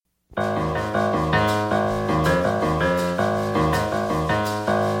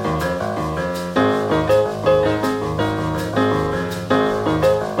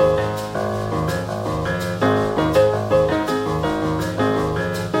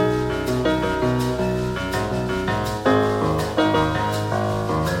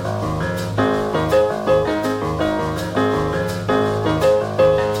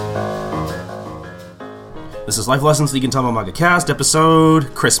Life Lessons, the Gintama Manga Cast,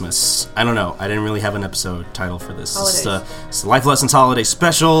 episode Christmas. I don't know. I didn't really have an episode title for this. It's the Life Lessons Holiday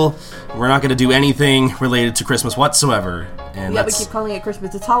Special. We're not going to do anything related to Christmas whatsoever. And we keep calling it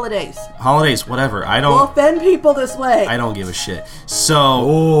Christmas. It's holidays. Holidays, whatever. We'll offend people this way. I don't give a shit.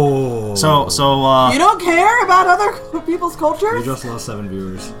 So, you don't care about other people's cultures? We just lost 7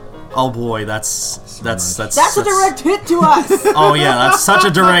 viewers. Oh boy, that's a direct hit to us. Oh yeah, that's such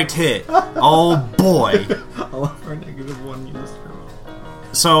a direct hit. Oh boy. I love our -1 user.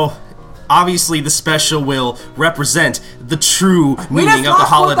 So, obviously, the special will represent the true meaning of the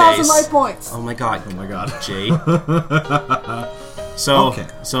holidays. 4,000 life points. Oh my god, Jay. So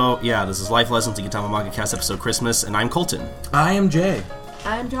yeah, this is Life Lessons, the Gintama Manga Cast, episode Christmas, and I'm Colton. I am Jay.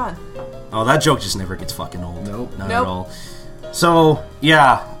 I am John. Oh, that joke just never gets fucking old. Nope. Not at all. So,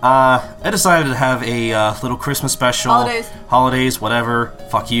 yeah, I decided to have a little Christmas special. Holidays, whatever.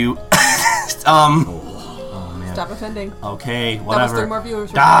 Fuck you. Oh, man. Stop offending. Okay, whatever. That was 3 more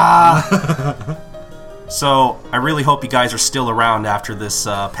viewers. So, I really hope you guys are still around after this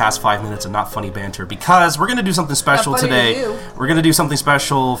past 5 minutes of not funny banter, because we're going to do something special today. We're going to do something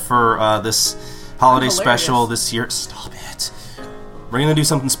special for this holiday special this year. Stop it. We're going to do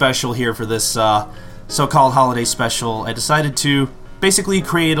something special here for this so-called holiday special. I decided to basically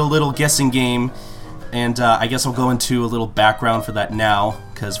create a little guessing game, and I guess I'll go into a little background for that now,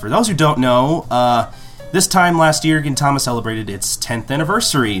 because for those who don't know, this time last year, Gintama celebrated its 10th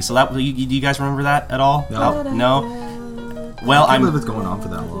anniversary. So that, do you guys remember that at all? No? Well, I can't believe it's going on for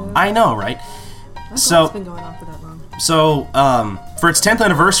that long. I know, right? It's been going on for that long. So, for its 10th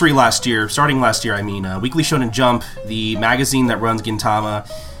anniversary starting last year, Weekly Shonen Jump, the magazine that runs Gintama,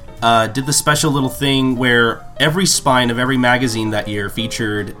 did the special little thing where every spine of every magazine that year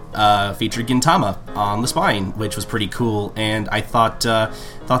featured Gintama on the spine, which was pretty cool. And I thought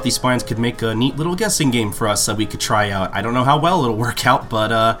these spines could make a neat little guessing game for us that we could try out. I don't know how well it'll work out,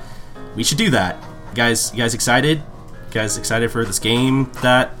 but we should do that. You guys excited? You guys excited for this game?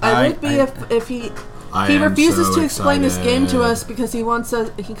 That I would be if he refuses to explain this game to us because he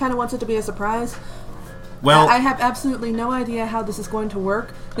kind of wants it to be a surprise. Well, I have absolutely no idea how this is going to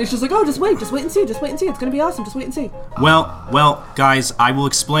work. It's just like, just wait and see. It's going to be awesome. Just wait and see. Well, guys, I will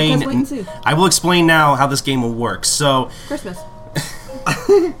explain. Wait and see. I will explain now how this game will work. So, Christmas.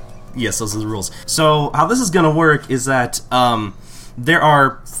 Yes, those are the rules. So, how this is going to work is that there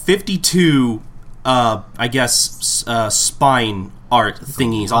are 52, spine art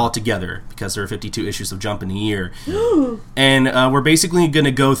thingies all together, because there are 52 issues of Jump in a year. And we're basically going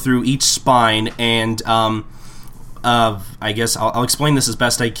to go through each spine, and I guess I'll explain this as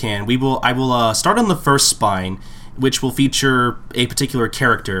best I can. I will start on the first spine, which will feature a particular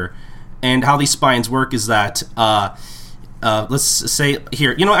character. And how these spines work is that let's say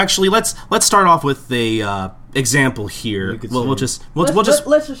here, let's start off with the example here. Let's just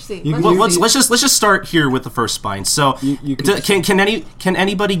see. Let's just start here with the first spine. So, can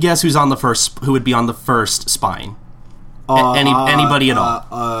anybody guess who would be on the first spine? Anybody at all?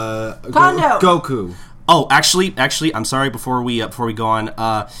 Kondo. Goku. Oh, actually, I'm sorry. Before we go on,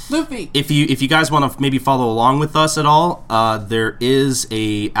 Luffy. If you guys want to maybe follow along with us at all, there is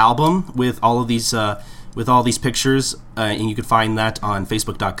a album with all of these pictures, and you can find that on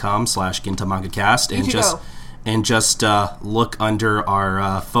Facebook.com/GintaMangaCast, and just look under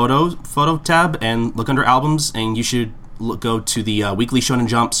our photo tab and look under albums, and you should go to the Weekly Shonen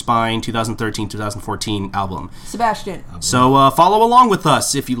Jump Spine 2013-2014 album. Sebastian. So follow along with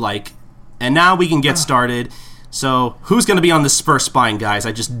us if you like. And now we can get started. So who's going to be on this first spine, guys?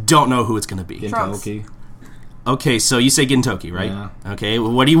 I just don't know who it's going to be. Gintoki. Okay, so you say Gintoki, right? Yeah. Okay,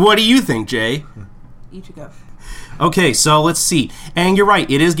 well, what do you think, Jay? Ichigo. Okay, so let's see. And you're right,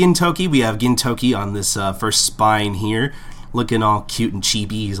 it is Gintoki. We have Gintoki on this first spine here, looking all cute and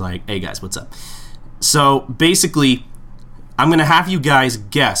chibi. He's like, hey guys, what's up? So basically, I'm going to have you guys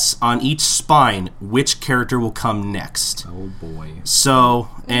guess on each spine which character will come next. Oh boy. So,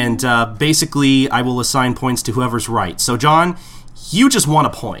 and basically, I will assign points to whoever's right. So, John, you just won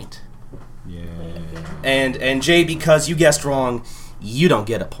a point. Yeah. And Jay, because you guessed wrong, you don't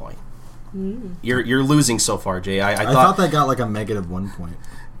get a point. You're losing so far, Jay. I thought that got like a -1 point.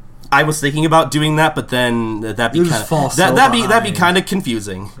 I was thinking about doing that, but then that'd be kind of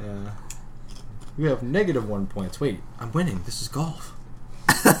confusing. Yeah. You have -1 points. Wait, I'm winning. This is golf.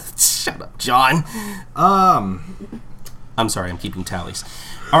 Shut up, John. I'm sorry, I'm keeping tallies.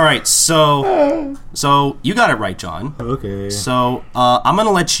 All right, so you got it right, John. Okay. So I'm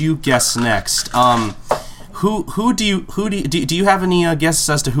gonna let you guess next. Who do you have any guesses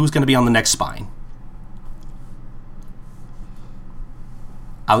as to who's gonna be on the next spine?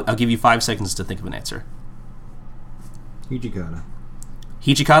 I'll give you 5 seconds to think of an answer. Hijikata.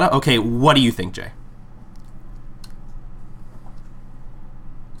 Hijikata? Okay, what do you think, Jay?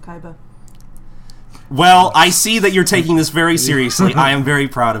 Kaiba. Well, I see that you're taking this very seriously. I am very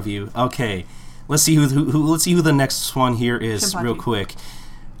proud of you. Okay, let's see who the next one here is Shinpachi. real quick.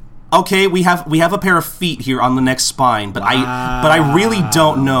 Okay, we have a pair of feet here on the next spine, but I really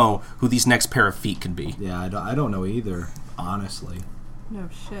don't know who these next pair of feet could be. Yeah, I don't know either, honestly. No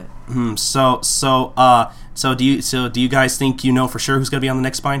shit. So do you guys think you know for sure who's going to be on the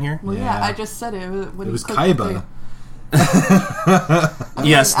next spine here? Well, yeah, I just said it. When It was you clicked the Kaiba. thing.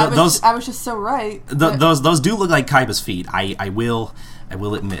 Yes, I was just so right. those do look like Kaiba's feet. I will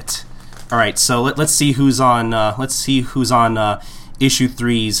admit. All right, so let's see who's on issue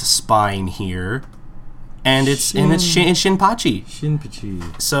 3's spine here, and it's Shinpachi.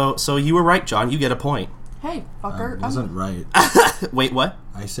 Shinpachi. So you were right, John. You get a point. Hey, fucker. I wasn't right. Wait, what?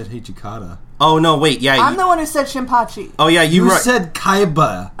 I said Hijikata. Oh no, wait, yeah. I'm the one who said Shinpachi. Oh yeah, you You were. said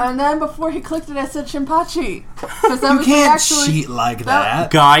Kaiba. And then before he clicked it, I said Shinpachi. Because You can't cheat like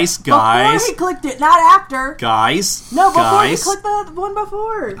that. Guys. Before he clicked it, not after. Guys. No, before guys, he clicked the one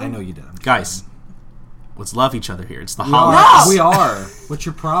before. I know you did. Guys, let's love each other here. It's the We holidays. are. We are. What's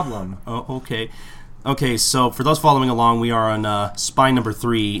your problem? Oh, okay. Okay, so for those following along, we are on spine number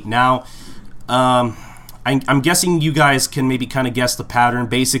 3. Now, I'm guessing you guys can maybe kind of guess the pattern.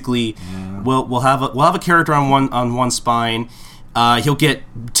 Basically, we'll have a character on one spine. He'll get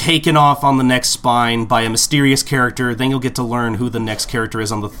taken off on the next spine by a mysterious character. Then you'll get to learn who the next character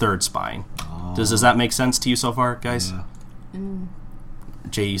is on the third spine. Does that make sense to you so far, guys? Yeah.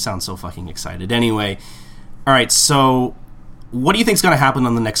 Jay, you sound so fucking excited. Anyway, all right. So, what do you think's going to happen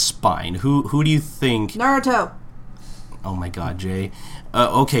on the next spine? Who do you think? Naruto. Oh my God, Jay.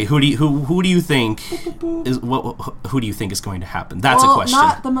 Okay, who do you think is who do you think is going to happen? That's a question.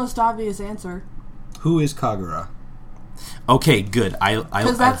 Not the most obvious answer. Who is Kagura? Okay, good.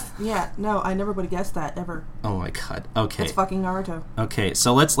 Because I never would have guessed that ever. Oh my God. Okay. It's fucking Naruto. Okay,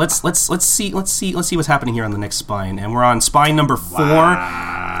 so let's see what's happening here on the next spine, and we're on spine number 4.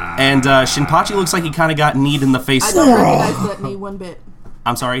 And Shinpachi looks like he kind of got kneed in the face. I don't recognize that knee one bit.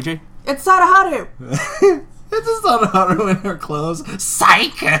 I'm sorry, Jay. It's Sadaharu. It's just not Haru in her clothes.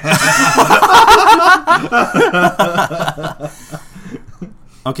 Psych!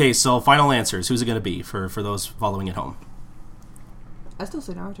 Okay, so final answers. Who's it going to be for those following at home? I still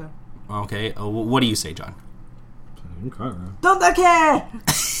say Naruto. Okay, what do you say, John? Dondake!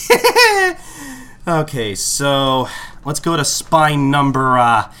 Okay, so let's go to spine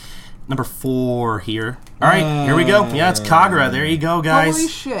number 4 here. All right, here we go. Yeah, it's Kagura. There you go, guys. Holy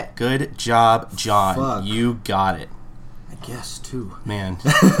shit. Good job, John. Fuck. You got it. I guess, too. Man.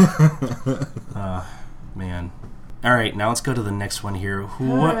 Man. All right, now let's go to the next one here.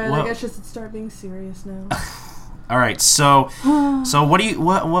 I guess just start being serious now. All right, so what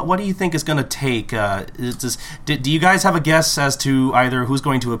do you think is going to take? Do you guys have a guess as to either who's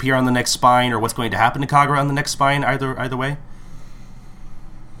going to appear on the next spine or what's going to happen to Kagura on the next spine? Either way.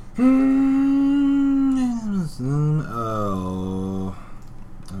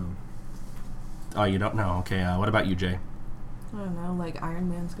 Oh, you don't know. Okay, what about you, Jay? I don't know, like Iron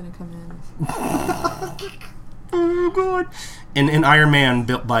Man's gonna come in. Oh god! In Iron Man,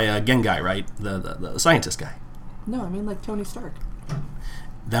 built by Gengai, right? The scientist guy. No, I mean like Tony Stark.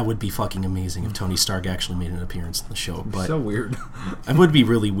 That would be fucking amazing if Tony Stark actually made an appearance in the show. But So weird. it would be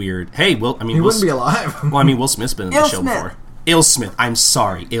really weird. Hey, Will. I mean, He wouldn't be alive. Well, I mean, Will Smith's been in the show Smith. before. Il Smith. I'm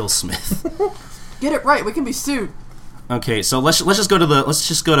sorry, Il Smith. Get it right. We can be sued. Okay, so let's just go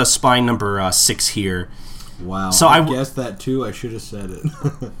to spine number 6 here. Wow. So I I guessed that too. I should have said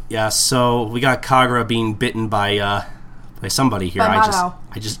it. Yeah, so we got Kagura being bitten by somebody here. By I Madao.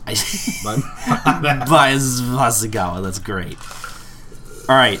 just But- by Hasegawa. That's great.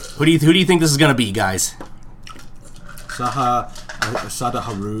 All right, who do you think this is gonna be, guys?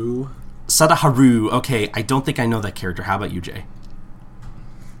 Sadaharu. Sadaharu. Okay, I don't think I know that character. How about you, Jay?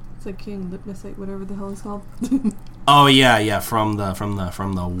 It's like King Lipnessite, whatever the hell it's called. Oh yeah, from the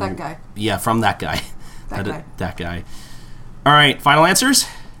That guy. Yeah, from that guy. That guy. That guy. All right, final answers.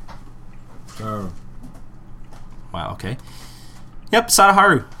 Oh. Wow. Okay. Yep,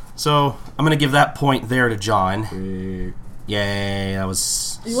 Sadaharu. So I'm gonna give that point there to John. Big. Yay, that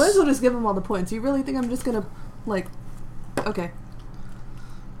was. You might as well just give him all the points. You really think I'm just gonna, like... Okay.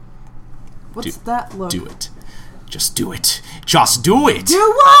 What's that look? Do it. Just do it. Just do it.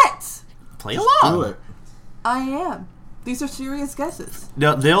 Do what? Play along. Do it. I am. These are serious guesses.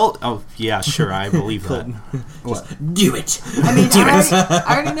 They'll. Oh yeah, sure. I believe that. Do it. I mean, I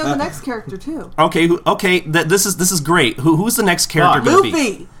already know the next character too. Okay. This is great. Who's the next character going to be?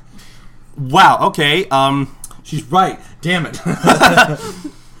 Luffy. Wow. Okay. She's right. Damn it.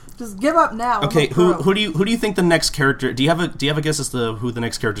 Just give up now. Okay, who do you think the next character? Do you have a guess as to who the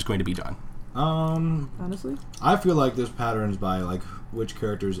next character is going to be, John? Honestly, I feel like this pattern's by like which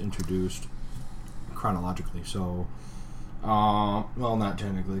character is introduced chronologically. So, well, not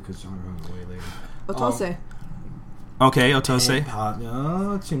technically because I'm way later. Otose. Okay, Otose.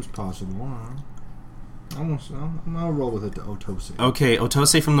 Yeah, it seems possible. I'll roll with it to Otose. Okay,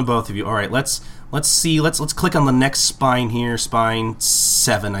 Otose from the both of you. All right, let's see. Let's click on the next spine here. Spine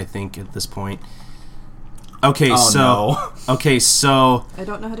 7, I think, at this point. Okay, Okay, so I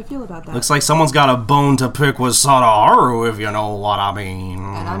don't know how to feel about that. Looks like someone's got a bone to pick with Sadaharu, if you know what I mean.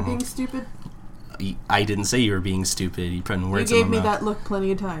 And I'm being stupid? I didn't say you were being stupid. You put words You gave in my me mouth. that look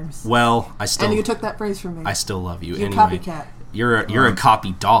plenty of times. Well, I still... And you took that phrase from me. I still love you. You're anyway. a copycat. You're a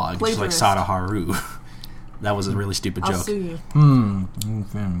copy dog, just like Plagiarist. Sadaharu. That was a really stupid I'll joke. sue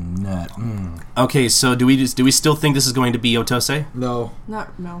you. Okay, so do we still think this is going to be Otose? No.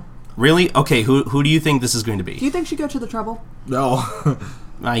 No. Really? Okay, who do you think this is going to be? Do you think she'd go to the trouble? No.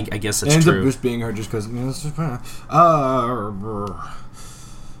 I guess that's Ends true. up just being her just because.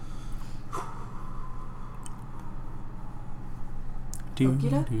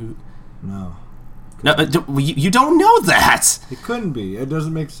 Okita? No. No, you don't know that. It couldn't be. It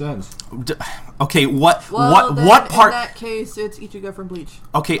doesn't make sense. Okay, what Then, what part? In that case, it's Ichigo from Bleach.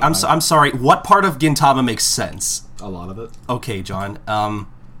 Okay, I'm sorry. What part of Gintama makes sense? A lot of it. Okay, John.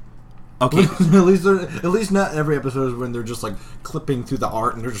 Okay. at least not every episode is when they're just like clipping through the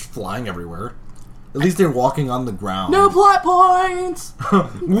art and they're just flying everywhere. At least they're walking on the ground. No plot points.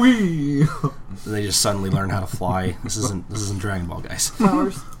 Wee. They just suddenly learn how to fly. This isn't Dragon Ball, guys.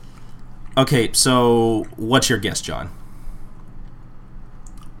 Flowers. Okay, so what's your guess, John?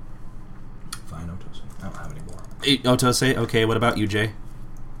 Fine, Otose. I don't have any more. Otose. Okay, what about you, Jay?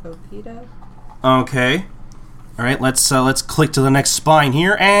 Okita. Okay. All right, let's click to the next spine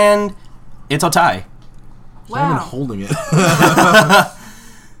here, and it's Otai. I'm not even Wow. holding it.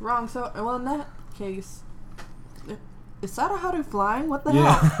 Wrong. So, well, in that case, is Sadaharu flying? What the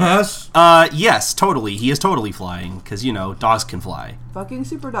hell? Yes. Yes, totally. He is totally flying because dogs can fly. Fucking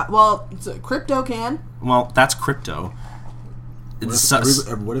super dog. Well, Crypto can. Well, that's Crypto.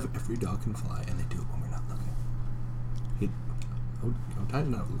 What if every dog can fly and they do it when we're not looking? Otai's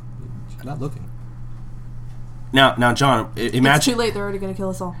not looking. Now, John, It's imagine. too late. They're already going to kill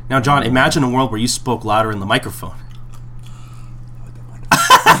us all. Now, John, imagine a world where you spoke louder in the microphone.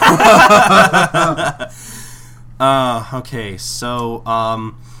 Okay, so,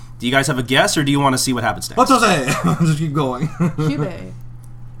 do you guys have a guess, or do you want to see what happens next? Otose! Just keep going. Cube.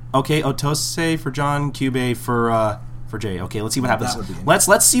 Okay, Otose for John, Cube for Jay. Okay, let's see what happens. That would be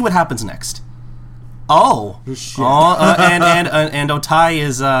Let's see what happens next. Oh, Shit. and Otai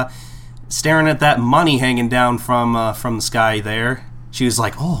is staring at that money hanging down from the sky there. She was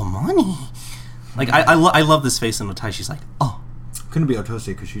like, "Oh, money!" Like I love this face in Otai. She's like, "Oh." Couldn't be Otose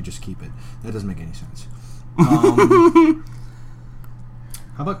because she'd just keep it. That doesn't make any sense. How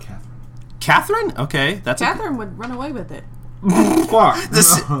about Catherine? Catherine? Okay, that's Catherine would run away with it. Fuck.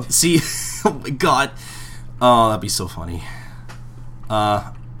 See, oh my god, oh that'd be so funny.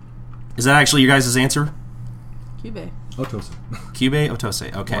 Is that actually your guys' answer? Cube. Otose. Cube, Otose.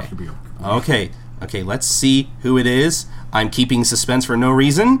 Okay. Watch the video. Okay. Let's see who it is. I'm keeping suspense for no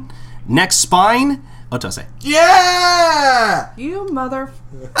reason. Next spine, Otose. Yeah! You mother.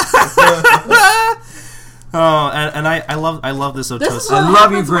 Oh, and I love this Otose. This is what I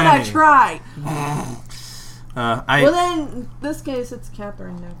love you, happens when Granny. I try. I Well, then, in this case, it's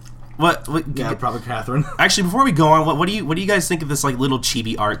Catherine next. what Yeah, probably Catherine. actually before we go on, what do you guys think of this like little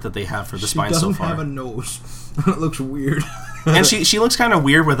chibi art that they have for the She spine doesn't so far? have a nose. It looks weird. And she looks kind of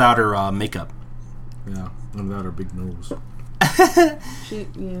weird without her makeup. Yeah, and without her big nose.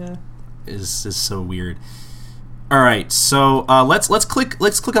 Yeah. Is so weird. All right, so let's click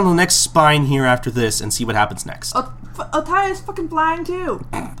on the next spine here after this and see what happens next. Otai is fucking flying too.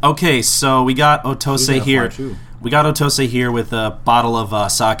 Okay, so we got He's Otose gonna here. fly too. We got Otose here with a bottle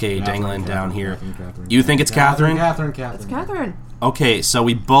of sake dangling down here. Catherine. You think it's Catherine? Catherine. It's Catherine. Okay, so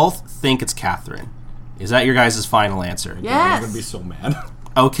we both think it's Catherine. Is that your guys' final answer? I'm Yes. gonna be so mad.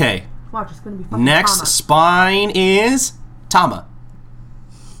 Okay. Watch, it's gonna be fucking Next Tama. spine is Tama.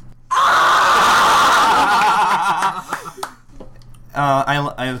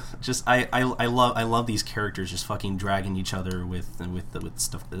 I love these characters just fucking dragging each other with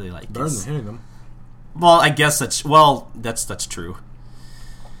stuff that they like. Better than hitting them. Well, I guess that's true.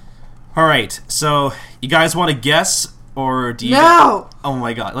 All right, so you guys want to guess or do you? No. Oh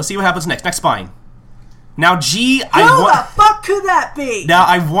my god, let's see what happens next. Next spine. Now, G, Who the fuck could that be? Now,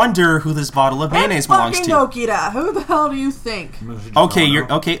 I wonder who this bottle of mayonnaise belongs to. Fucking Okita. Who the hell do you think? Okay,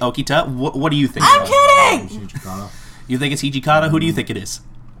 Okita. What do you think? I'm kidding! You think it's Hijikata? Who do you think it is?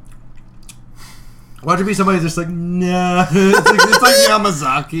 Watch it be somebody just like, nah. It's like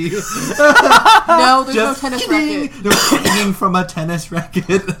Yamazaki. No, there's no tennis racket. They're hanging from a tennis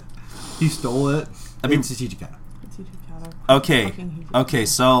racket. He stole it. It's Hijikata. Okay,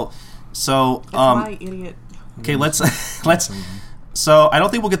 so it's my idiot. Okay, let's. So I don't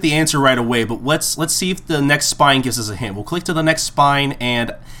think we'll get the answer right away, but let's see if the next spine gives us a hint. We'll click to the next spine,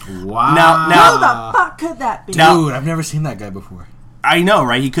 and wow. Now who the fuck could that be? Dude, I've never seen that guy before. I know,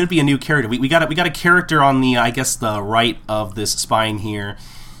 right? He could be a new character. We got a character on the, I guess, the right of this spine here.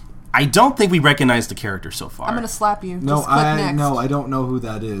 I don't think we recognize the character so far. I'm gonna slap you. No, Just click next. I don't know who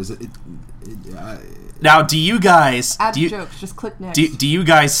that is. Now, do you guys? Jokes. Just click next. Do you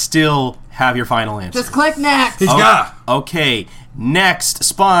guys still have your final answer? Just click next. Hijikata. Okay, next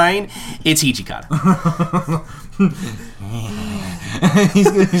spine. It's Hijikata.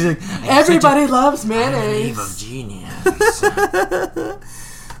 he's like, everybody loves mayonnaise. Of genius.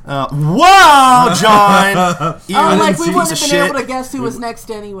 Whoa, John! We wouldn't have been able to guess who was next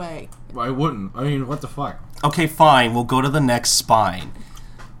anyway. I wouldn't. I mean, what the fuck? Okay, fine. We'll go to the next spine.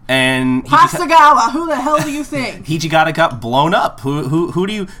 And Hasagawa, who the hell do you think? Hijikata got blown up. Who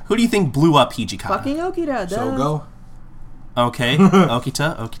do you think blew up Hijikata? Fucking Okita. Sogo. Okay,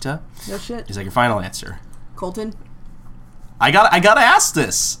 Okita. No shit. Is that your final answer? Colton. I gotta ask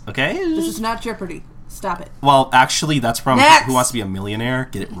this. Okay. This is not Jeopardy. Stop it. Well, actually, that's from Next. Who Wants to Be a Millionaire.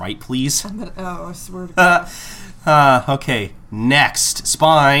 Get it right, please. I swear to God. Okay, next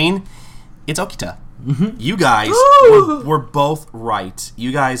spine. It's Okita. Mm-hmm. You guys were both right.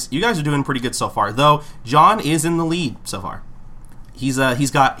 You guys are doing pretty good so far. Though John is in the lead so far. He's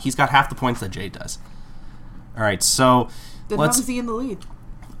got half the points that Jade does. All right, so then how is he in the lead?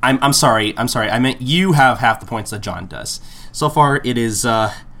 I'm sorry. I meant you have half the points that John does. So far, it is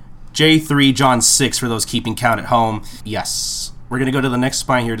J3, John 6 for those keeping count at home. Yes, we're gonna go to the next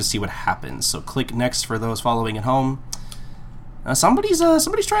spine here to see what happens. So click next for those following at home. Somebody's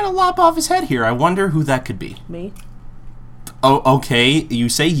trying to lop off his head here. I wonder who that could be. Me. Oh, okay. You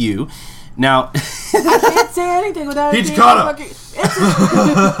say you. Now I can't say anything without it. It's a fucking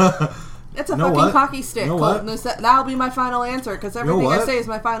hockey stick. You know That'll be my final answer because everything I say is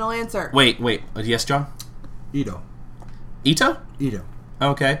my final answer. Wait. Yes, John. Ito.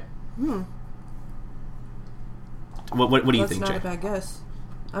 Okay. What do you think, Jay? That's not a bad guess.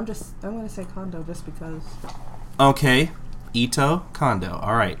 I'm gonna say Kondo just because. Okay. Ito, Kondo.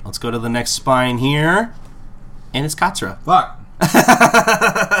 All right, let's go to the next spine here, and it's Katsura. Fuck.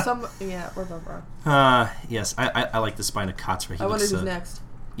 We're both wrong. Yes, I like the spine of Katsura. I wonder who's next.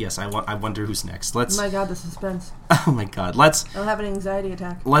 Yes, I wonder who's next. Oh my god, the suspense. Oh my god, I'll have an anxiety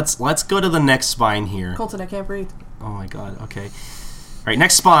attack. Let's go to the next spine here. Colton, I can't breathe. Oh my god. Okay. All right,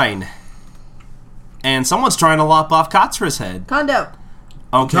 next spine, and someone's trying to lop off Katsura's head. Kondo.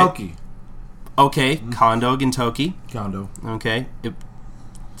 Okay. Gintoki. Okay, Kondo, Gintoki. Kondo. Okay.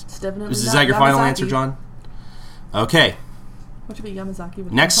 It's definitely Is that your final answer, John? Okay. What should be Yamazaki?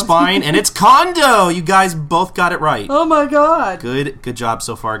 Next spine, and it's Kondo! You guys both got it right. Oh my god. Good job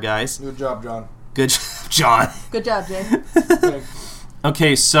so far, guys. Good job, John. Good job, John. Good job, Jay.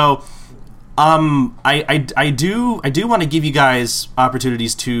 Okay, so I do want to give you guys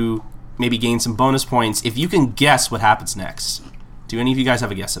opportunities to maybe gain some bonus points if you can guess what happens next. Do any of you guys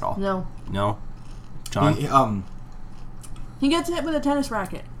have a guess at all? No. No? John? He gets hit with a tennis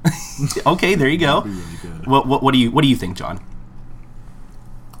racket. Okay, there you go. Really good. What do you think, John?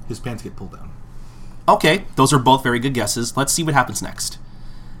 His pants get pulled down. Okay, those are both very good guesses. Let's see what happens next.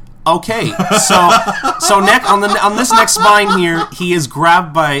 Okay, so next on this next spine here, he is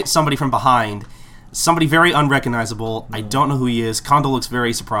grabbed by somebody from behind. Somebody very unrecognizable. I don't know who he is. Kondo looks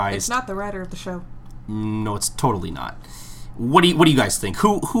very surprised. It's not the writer of the show. No, it's totally not. What do you guys think?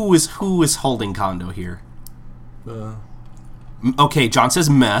 Who is holding Kondo here? Okay, John says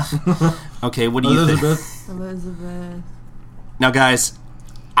meh. Okay, what do you think? Elizabeth. Now, guys,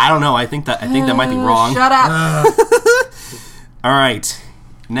 I don't know. I think that might be wrong. Shut up. All right,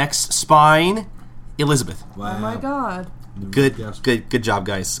 next spine, Elizabeth. Wow. Oh my god. Good job,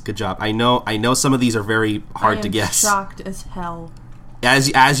 guys. Good job. I know some of these are very hard to guess. Shocked as hell.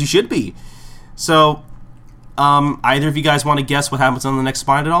 As you should be. So, either of you guys want to guess what happens on the next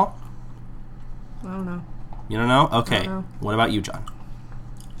spine at all? I don't know. You don't know? Okay. I don't know. What about you, John?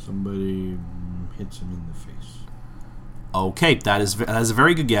 Somebody hits him in the face. Okay, that is a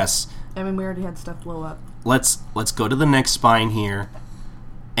very good guess. I mean, we already had stuff blow up. Let's go to the next spine here.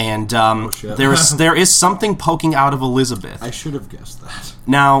 And shit. there is something poking out of Elizabeth. I should have guessed that.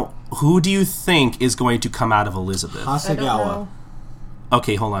 Now, who do you think is going to come out of Elizabeth? I don't Hasegawa. know.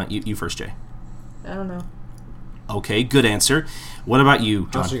 Okay, hold on. You first, Jay. I don't know. Okay, good answer. What about you,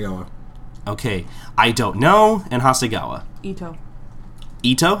 John? Hasegawa. Okay, I don't know. And Hasegawa. Ito.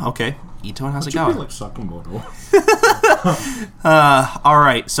 Ito? Okay. Ito and It should be Hasegawa. like Sakamoto. All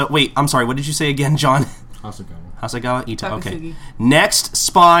right. So, wait, I'm sorry. What did you say again, John? Hasegawa. Hasegawa, Ito. Okay. Takasugi. Next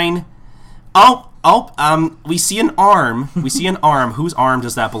spine. We see an arm. We see an arm. Whose arm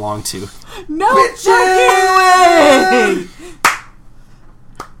does that belong to? No fucking way!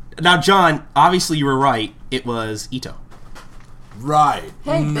 Now, John, obviously you were right. It was Ito. Right.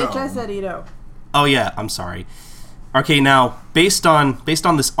 Hey, no. bitch, I said Ito. Oh yeah, I'm sorry. Okay, now based on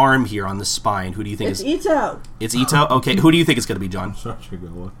this arm here on this spine, who do you think It's is? Ito. It's Ito. Okay, who do you think it's going to be, John?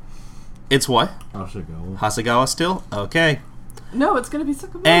 Hasegawa. It's what? Hasegawa. Hasegawa still? Okay. No, it's gonna be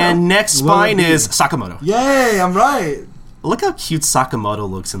Sakamoto. And next spine Will it be? is Sakamoto. Yay! I'm right. Look how cute Sakamoto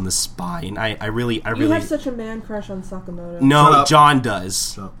looks in the spine. I really. you have such a man crush on Sakamoto. Shut No, up. John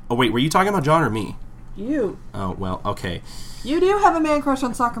does. Shut up. Oh wait, were you talking about John or me? You. Oh well, okay. You do have a man crush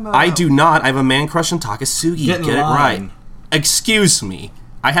on Sakamoto. I do not. I have a man crush on Takasugi. Get in Get it line. right. Excuse me.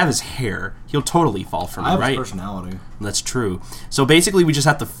 I have his hair. He'll totally fall for me, I have right? his personality, That's true. So basically, we just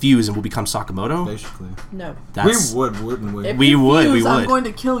have to fuse and we'll become Sakamoto. basically. No. That's, We would, wouldn't we? If We you would, fuse, we I'm would. going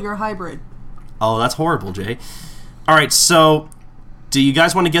to kill your hybrid. Oh, that's horrible, Jay. All right, so do you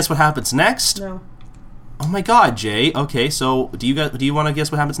guys want to guess what happens next? No. Oh my God, Jay. Okay, so do you want to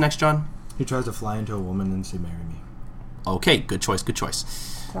guess what happens next, John? He tries to fly into a woman and say, "Marry me." Okay, good choice. Good choice.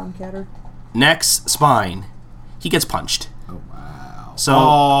 Tomcatter. Next spine, he gets punched. Oh wow. So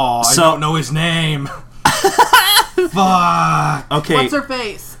I so don't know his name. Fuck. okay, What's her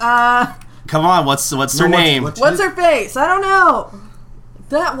face? come on. What's her name? What's her face? I don't know.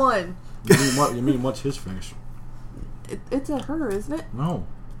 That one. You mean what? You mean what's his face? It's a her, isn't it? No.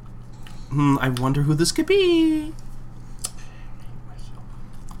 I wonder who this could be.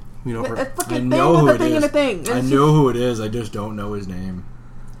 You know, A her, fucking I thing know who with a it thing and a is. thing. I It's know who it is. I just don't know his name.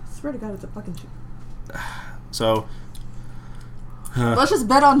 just- swear to God, it's a fucking chick. so. Let's just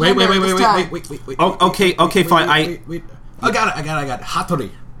bet on Wait, gender wait, wait, this wait, time. wait, wait, wait, wait. Oh, okay, okay, fine. Wait. I got it. Hattori.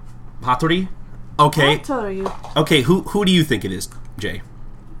 Hattori? Okay. I'll tell you. Okay, who do you think it is, Jay?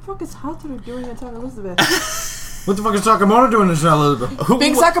 What the fuck is Hatori doing in Town Elizabeth? What the fuck is Sakamoto doing in Town Elizabeth? Who,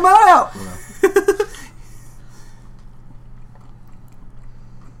 Big Sakamoto!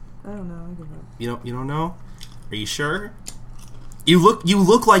 I don't know. I give up. You don't know? Are you sure? You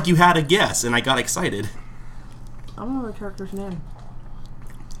look like you had a guess, and I got excited. I don't know the character's name.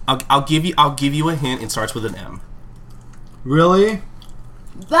 I'll give you a hint. It starts with an M. Really?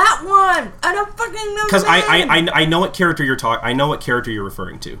 That one! I don't fucking know. Because the name! I know what character you're talking. I know what character you're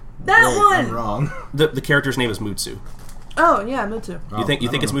referring to. That Wait, one. I'm wrong. The character's name is Mutsu. Oh yeah, Mutsu. You think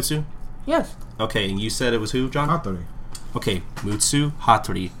it's Mutsu? Yes. Okay, and you said it was who, John? Hattori. Okay, Mutsu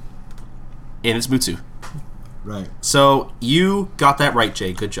Hattori, and it's Mutsu. Right. So you got that right,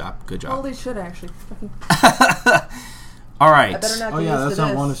 Jay. Good job. Good job. Holy shit! Actually, fucking. All right. I better not Oh get yeah, used that's to not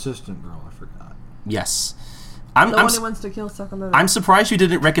this. one assistant girl. I forgot. Yes. The I'm one who wants to kill Sakamoto. I'm surprised you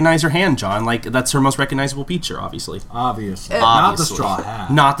didn't recognize her hand, John. Like, that's her most recognizable feature, obviously. Obviously. It- Not the Obviously. straw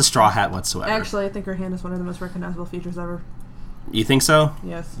hat. Not the straw hat whatsoever. Actually, I think her hand is one of the most recognizable features ever. You think so?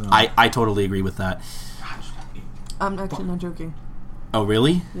 Yes. No. I totally agree with that. I'm actually not joking. Oh,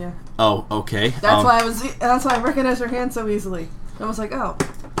 really? Yeah. Oh, okay. That's why That's why I recognized her hand so easily. I was like, oh.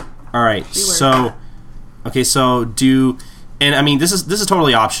 All right. She worked. So, okay. So and I mean, this is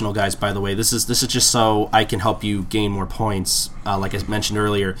totally optional, guys. By the way, this is just so I can help you gain more points, like I mentioned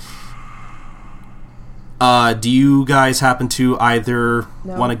earlier. Do you guys happen to either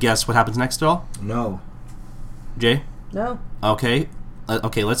No. want to guess what happens next at all, No. Jay? No. Okay.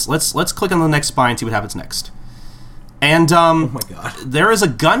 Okay. Let's click on the next spine and see what happens next. And Oh my god. there is a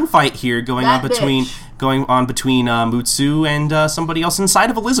gunfight here going That on between Mutsu and somebody else inside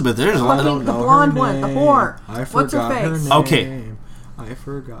of Elizabeth. There's a lot Fucking of the blonde one, the whore. I What's her forgot her face? name. Okay. I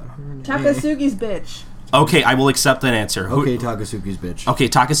forgot her name. Takasugi's bitch. Okay, I will accept that answer. Okay, Takasugi's bitch. Okay,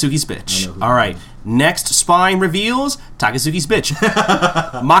 Takasugi's I bitch. know who All right. it is. Next spine reveals Takasugi's bitch,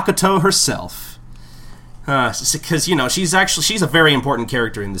 Makoto herself. Because she's a very important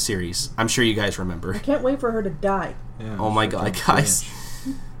character in the series. I'm sure you guys remember. Can't wait for her to die. Yeah, Oh my such god, a guys.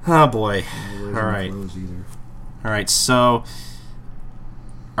 bitch. Oh boy. Never wears All any right. clothes either. All right. So.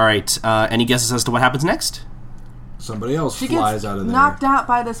 All right. Any guesses as to what happens next? Somebody else She flies gets out of there. knocked out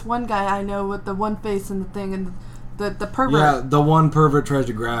by this one guy I know with the one face and the thing and the pervert. Yeah, the one pervert tries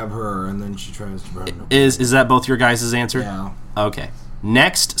to grab her, and then she tries to run. Is that both your guys' answer? Yeah. Okay.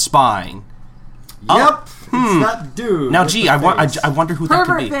 Next spine. Yep, it's that dude. Now, gee, I wonder who that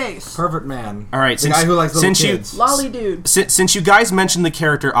could be. Pervert face. Pervert man. All right, the guy who likes little kids. Lolly dude. Since you guys mentioned the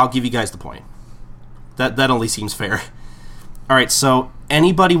character, I'll give you guys the point. That only seems fair. All right, so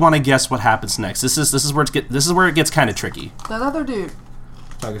anybody want to guess what happens next? This is where it gets kind of tricky. That other dude.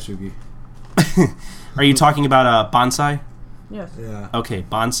 Takasugi. Are you talking about Bonsai? Yes. Yeah. Okay,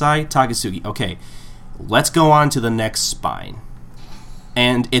 Bonsai, Takasugi. Okay, let's go on to the next spine.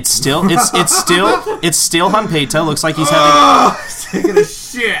 And it's still Hunpei. Looks like he's having taking a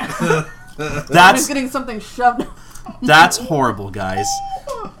shit. He's getting something shoved. That's horrible, guys.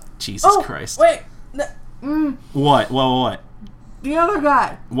 Jesus Christ. Wait. What? What? The other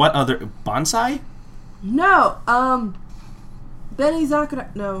guy. What other Bonsai? No. Benny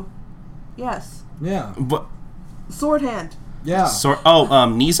Zakura. No. Yes. Yeah. What? Sword hand. Yeah.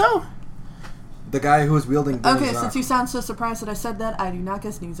 Nizo? The guy who was wielding. Okay, since you sound so surprised that I said that, I do not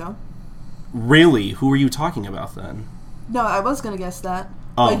guess Nizo. Really? Who are you talking about then? No, I was going to guess that.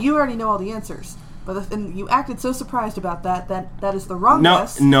 Oh. But you already know all the answers. And you acted so surprised about that is the wrong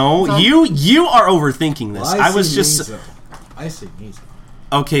guess. No, so you are overthinking this. Well, I say Nizo.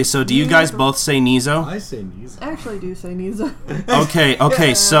 Okay, so do you guys both say Nizo? I say Nizo. I actually do say Nizo.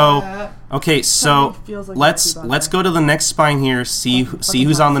 Okay, so like let's go to the next spine here. See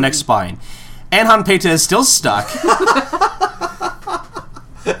who's on the next spine. And Hunpei is still stuck.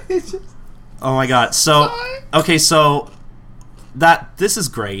 Oh my god. So this is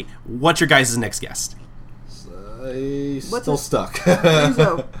great. What's your guys' next guest? Still stuck.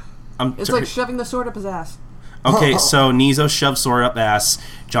 Nizo. It's sorry. like shoving the sword up his ass. Okay, so Nizo shoves sword up ass.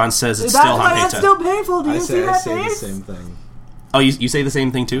 John says it's That's still why Hunpei. that's still painful. Do you see that I say face? the same thing. Oh, you say the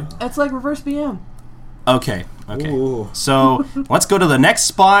same thing too? It's like reverse BM. Okay. Ooh. So let's go to the next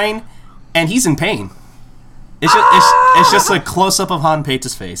spine, and he's in pain. It's just a close up of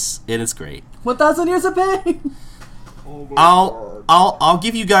Hunpei's face, and it's great. 1,000 years of pain. I'll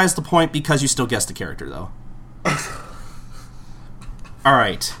give you guys the point because you still guessed the character though. All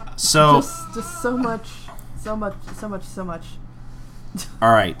right. So just so much. All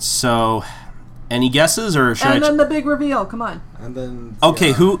right. So any guesses or should and then the big reveal. Come on. And then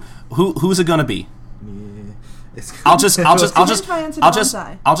okay, who's it gonna be? I'll just cut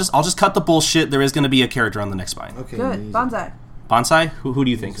the bullshit. There is going to be a character on the next spine. Okay, good. Nizo. Bonsai? Who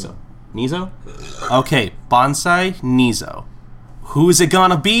do you think so? Nizo? Okay, Bonsai, Nizo. Who's it going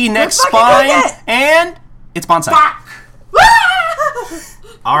to be next spine? And it's Bonsai.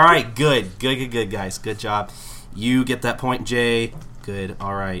 All right, good, guys. Good job. You get that point, Jay. Good.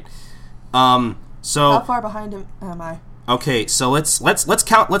 All right. So how far behind him am I? Okay, so let's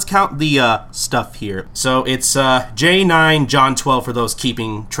count the stuff here. So it's J9, John 12 for those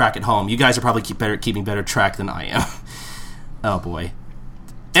keeping track at home. You guys are probably keeping better track than I am. Oh boy.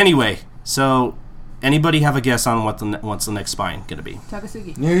 Anyway, so anybody have a guess on what's the next spine gonna be?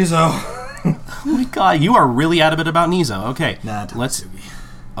 Takasugi. Nizo. Oh my god, you are really adamant about Nizo. Okay, nah, Takasugi.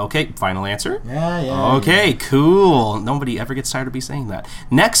 Okay, final answer. Yeah. Okay, cool. Nobody ever gets tired of me saying that.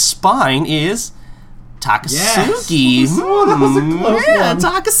 Next spine is Takasugi. Yes. That was a close one.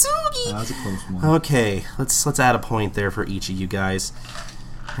 Takasugi. That was a close one. Okay, let's add a point there for each of you guys.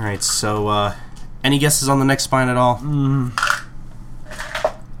 All right, so any guesses on the next spine at all?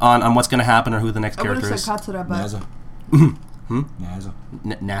 On what's going to happen or who the next character is? Katsura, but Nazo.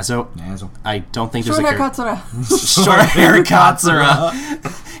 Nazo. Nazo. I don't think there's short a hair character. Katsura. Short hair Katsura.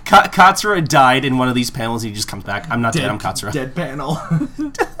 Katsura died in one of these panels. And he just comes back. I'm not dead. I'm Katsura. Dead panel.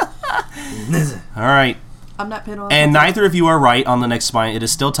 All right. I'm not panel. And neither of you are right on the next spine. It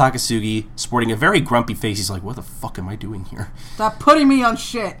is still Takasugi, sporting a very grumpy face. He's like, "What the fuck am I doing here?" Stop putting me on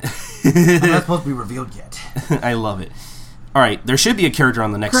shit. I'm not supposed to be revealed yet. I love it. All right, there should be a character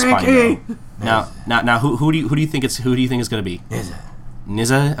on the next spine. Now, who do you think is going to be?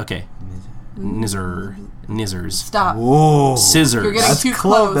 Niza. Okay. Nizzers. Stop. Whoa. Scissors. You're getting too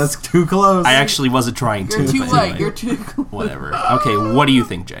close. That's too close. I actually wasn't trying to. You're too but light. anyway. You're too close. Whatever. Okay, what do you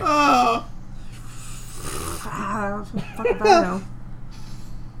think, Jay? Fuck if I know.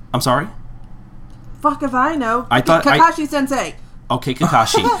 I'm sorry? Fuck if I know. I thought Kakashi-sensei. Okay,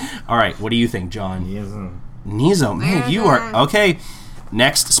 Kakashi. All right, what do you think, John? Nizo. Man, you are... Okay,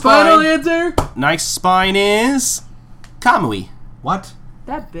 next spine. Final answer. Next spine is... Kamui. What?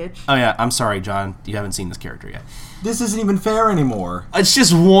 That bitch. Oh yeah, I'm sorry, John. You haven't seen this character yet. This isn't even fair anymore. It's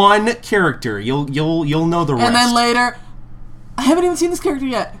just one character. You'll know the rest. And then later, I haven't even seen this character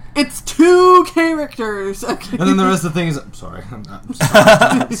yet. It's 2 characters. Okay. And then the rest of the thing is, I'm sorry.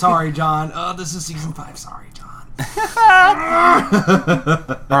 Sorry, John. This is season 5. Sorry, John.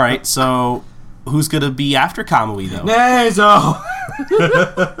 All right, so who's gonna be after Kamui though? Nazo.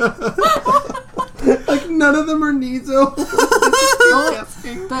 Like, none of them are Nizo.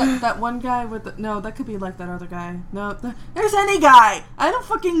 That one guy with the... No, that could be like that other guy. No, there's any guy. I don't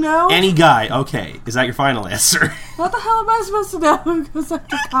fucking know. Any guy. Okay. Is that your final answer? What the hell am I supposed to know who goes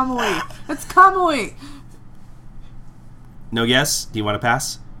after Kamui? It's Kamui. No guess? Do you want to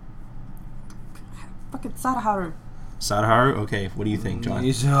pass? Fucking Sadaharu. Sadaharu? Okay. What do you think, John?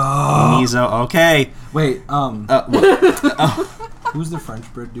 Nizo. Okay. Wait, What? who's the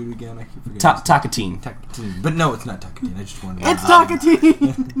French bread dude again? I keep forgetting. Takatine. Takatine. But no, it's not Takatine. I just wanted to... It's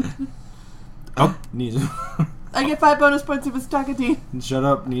Takatine. Oh, Nizo. I get 5 bonus points if it's Takatine. Shut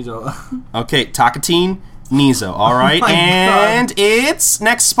up, Nizo. Okay, Takatine, Nizo. All right, Oh my and God. it's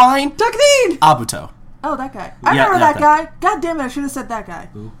next spine. Takatine! Abuto. Oh, that guy. I Yeah, remember yeah, that guy. God damn it, I should have said that guy.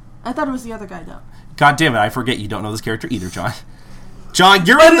 Who? I thought it was the other guy, though. God damn it, I forget you don't know this character either, John. John,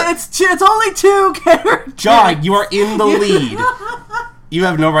 you're But in the... it's only 2 characters. John, you are in the lead. You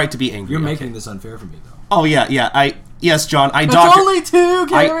have no right to be angry. You're okay. making this unfair for me, though. Oh, yeah. Yes, John, I It's doctored... only 2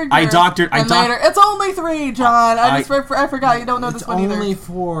 characters. I later, it's only 3, John. I forgot you don't know this one either. It's only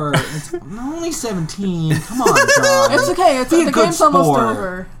 4. It's only 17. Come on, John. It's okay. Be a The good game's almost sport.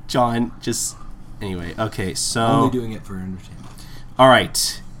 over. John, just... Anyway, okay, so... Only doing it for entertainment. All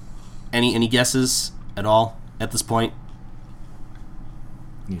right. Any guesses at all at this point?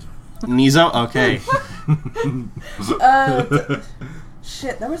 Nizo. Nizo? Okay.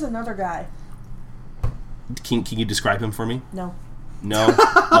 Shit, there was another guy. Can you describe him for me? No. No?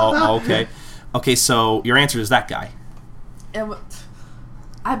 Oh, okay. Okay, so your answer is that guy.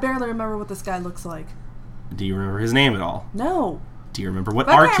 I barely remember what this guy looks like. Do you remember his name at all? No. Do you remember what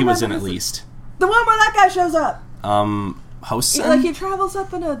I can't arc he was in remember at his- least? The one where that guy shows up. Hosen? Like, he travels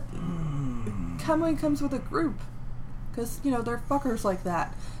up in a... Kamui comes with a group. Because, they're fuckers like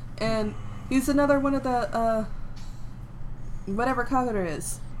that. And he's another one of the, whatever Kagura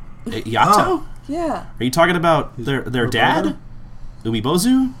is. Yato? Oh. Yeah. Are you talking about their dad?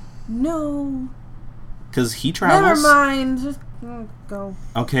 Umibozu? No. Because he travels? Never mind. Just go.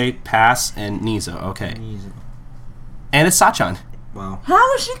 Okay, pass and Nizo. Okay. Nizo. And it's Sachan. Wow.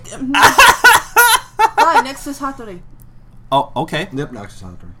 How is she... Fine, next is Hattori. Oh, okay. Yep, next is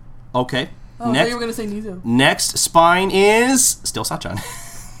Hunter. Okay. Oh, I thought you were going to say Nizo. Next spine is still Sachan.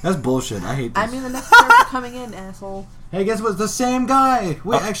 That's bullshit. I hate this. I mean the next character coming in, asshole. Hey, guess what? It's the same guy.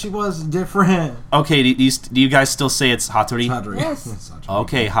 Wait, actually was different. Okay, do you guys still say it's Hattori? Hattori. Yes. It's Hattori.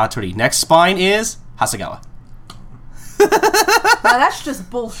 Okay, Hattori. Next spine is Hasegawa. Now, that's just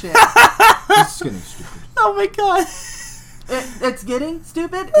bullshit. This is getting stupid. Oh my god. It's getting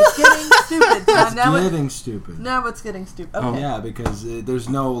stupid? It's getting stupid. Getting stupid. Now it's getting stupid. Okay. Yeah, because there's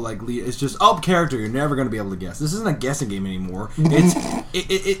no it's just character. You're never gonna be able to guess. This isn't a guessing game anymore.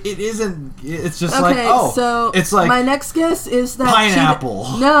 It isn't. It's just so it's like my next guess is that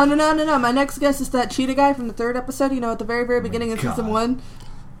pineapple. No. My next guess is that cheetah guy from the 3rd episode. At the very beginning of God. season 1.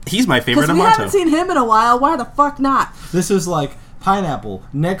 He's my favorite Because we Amato. haven't seen him in a while. Why the fuck not? This is like pineapple.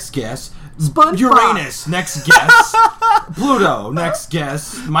 Next guess. SpongeBob. Uranus. Next guess. Pluto. Next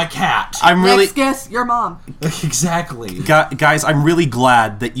guess. My cat. I'm really Next guess, your mom. Exactly. guys, I'm really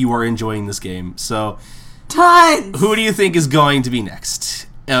glad that you are enjoying this game. So, Tons. who do you think is going to be next?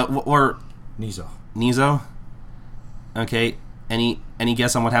 Or Nizo. Nizo? Okay. Any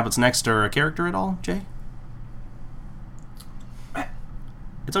guess on what happens next or a character at all, Jay?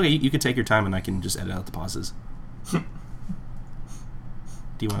 It's okay. You can take your time and I can just edit out the pauses. Do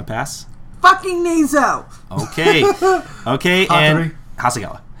you want to pass? Fucking Nizo. Okay. Okay, and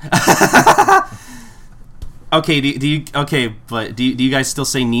Hasegawa. Okay, do you do you guys still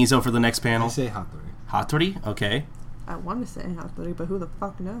say Nizo for the next I panel? say Hattori. Hattori? Okay. I want to say Hattori, but who the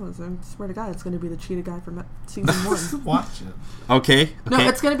fuck knows? I swear to God, it's going to be the cheetah guy from season 1. Watch it. Okay. No,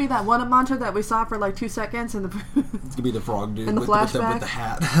 it's going to be that one mantra that we saw for like 2 seconds in the... It's gonna be the frog dude In the with flashback? the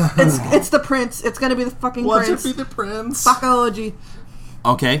hat. it's the prince. It's going to be the fucking Watch prince. it be the prince. Fuckology.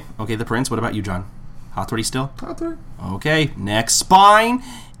 Okay, the prince. What about you, John? Hattori still? Hattori. Okay, next spine.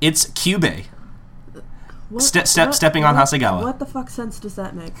 It's Kyubey. Stepping on Hasegawa. What the fuck sense does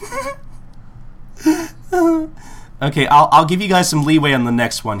that make? Okay, I'll give you guys some leeway on the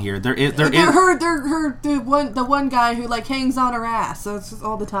next one here. They're the one guy who like hangs on her ass. So it's just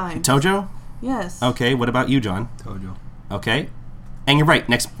all the time. Tojo? Yes. Okay, what about you, John? Tojo. Okay. And you're right,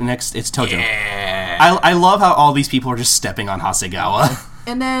 next it's Tojo. Yeah. I love how all these people are just stepping on Hasegawa.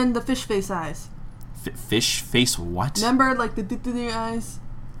 And then the fish face eyes. Fish face what? Remember like the eyes?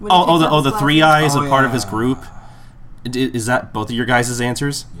 When he takes Oh, off the his three glasses? eyes, a part of his yeah. group. Is that both of your guys'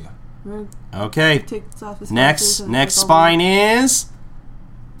 answers? Yeah. When Okay. he takes off his glasses Next and next like all spine is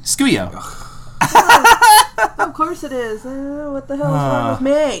Skuyo. Of course it is. What the hell is wrong with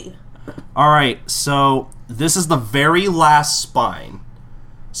me? All right, so this is the very last spine.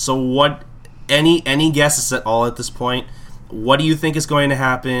 So what? Any guesses at all at this point? What do you think is going to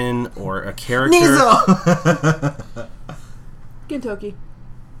happen, or a character? Nizo! Gintoki.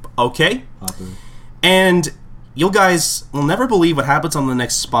 Okay. Hopper. And you guys will never believe what happens on the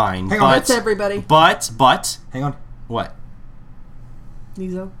next spine. Hang on. That's everybody. But Hang on. what?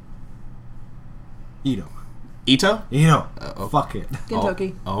 Nizo. Ito. Ito? Fuck it.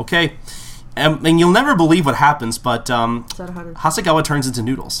 Gintoki. Okay. And you'll never believe what happens, but Is that 100? Hasegawa turns into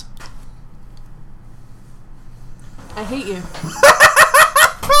noodles. I hate you.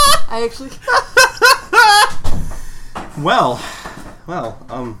 I actually... Well,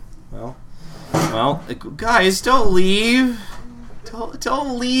 guys, don't leave.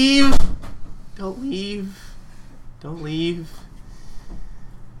 Don't leave. Don't leave. Don't leave.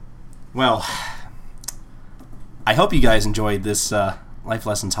 Well, I hope you guys enjoyed this Life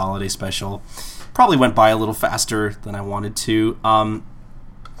Lessons holiday special. Probably went by a little faster than I wanted to.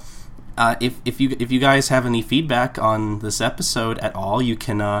 If you guys have any feedback on this episode at all, you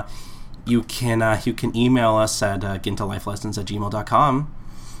can email us at gintalifelessons@gmail.com.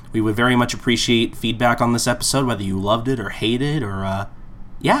 We would very much appreciate feedback on this episode, whether you loved it or hated, or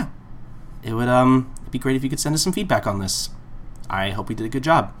yeah, it would be great if you could send us some feedback on this. I hope we did a good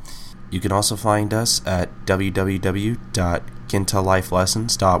job. You can also find us at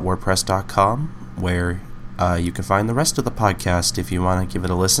www.gintalifelessons.wordpress.com, where you can find the rest of the podcast if you want to give it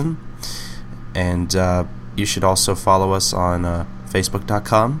a listen. And you should also follow us on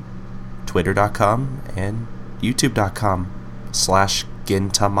Facebook.com, Twitter.com, and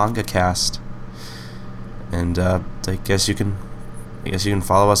YouTube.com/GintaMangaCast. And I guess you can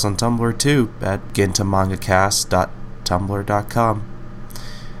follow us on Tumblr too at GintaMangaCast.tumblr.com.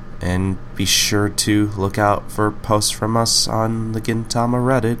 And be sure to look out for posts from us on the Gintama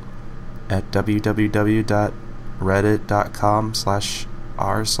Reddit at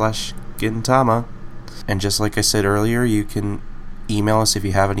www.reddit.com/r/Gintama. And just like I said earlier, you can email us if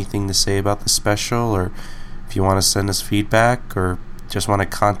you have anything to say about the special, or if you want to send us feedback, or just want to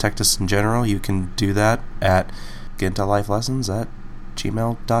contact us in general, you can do that at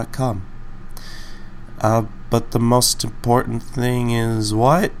gintalifelessons@gmail.com. But the most important thing is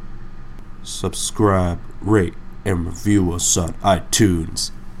what? Subscribe, rate, and review us on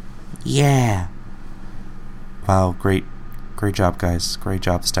iTunes. Yeah. Wow, great job, guys. Great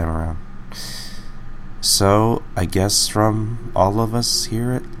job this time around. So, I guess from all of us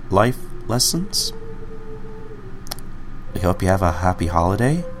here at Life Lessons, we hope you have a happy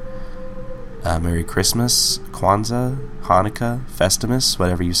holiday. Merry Christmas, Kwanzaa, Hanukkah, Festivus,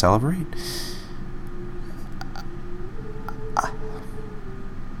 whatever you celebrate.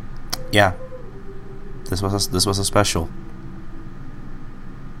 Yeah, this was a special.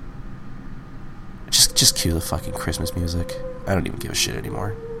 Just cue the fucking Christmas music. I don't even give a shit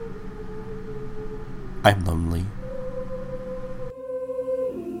anymore. I'm lonely.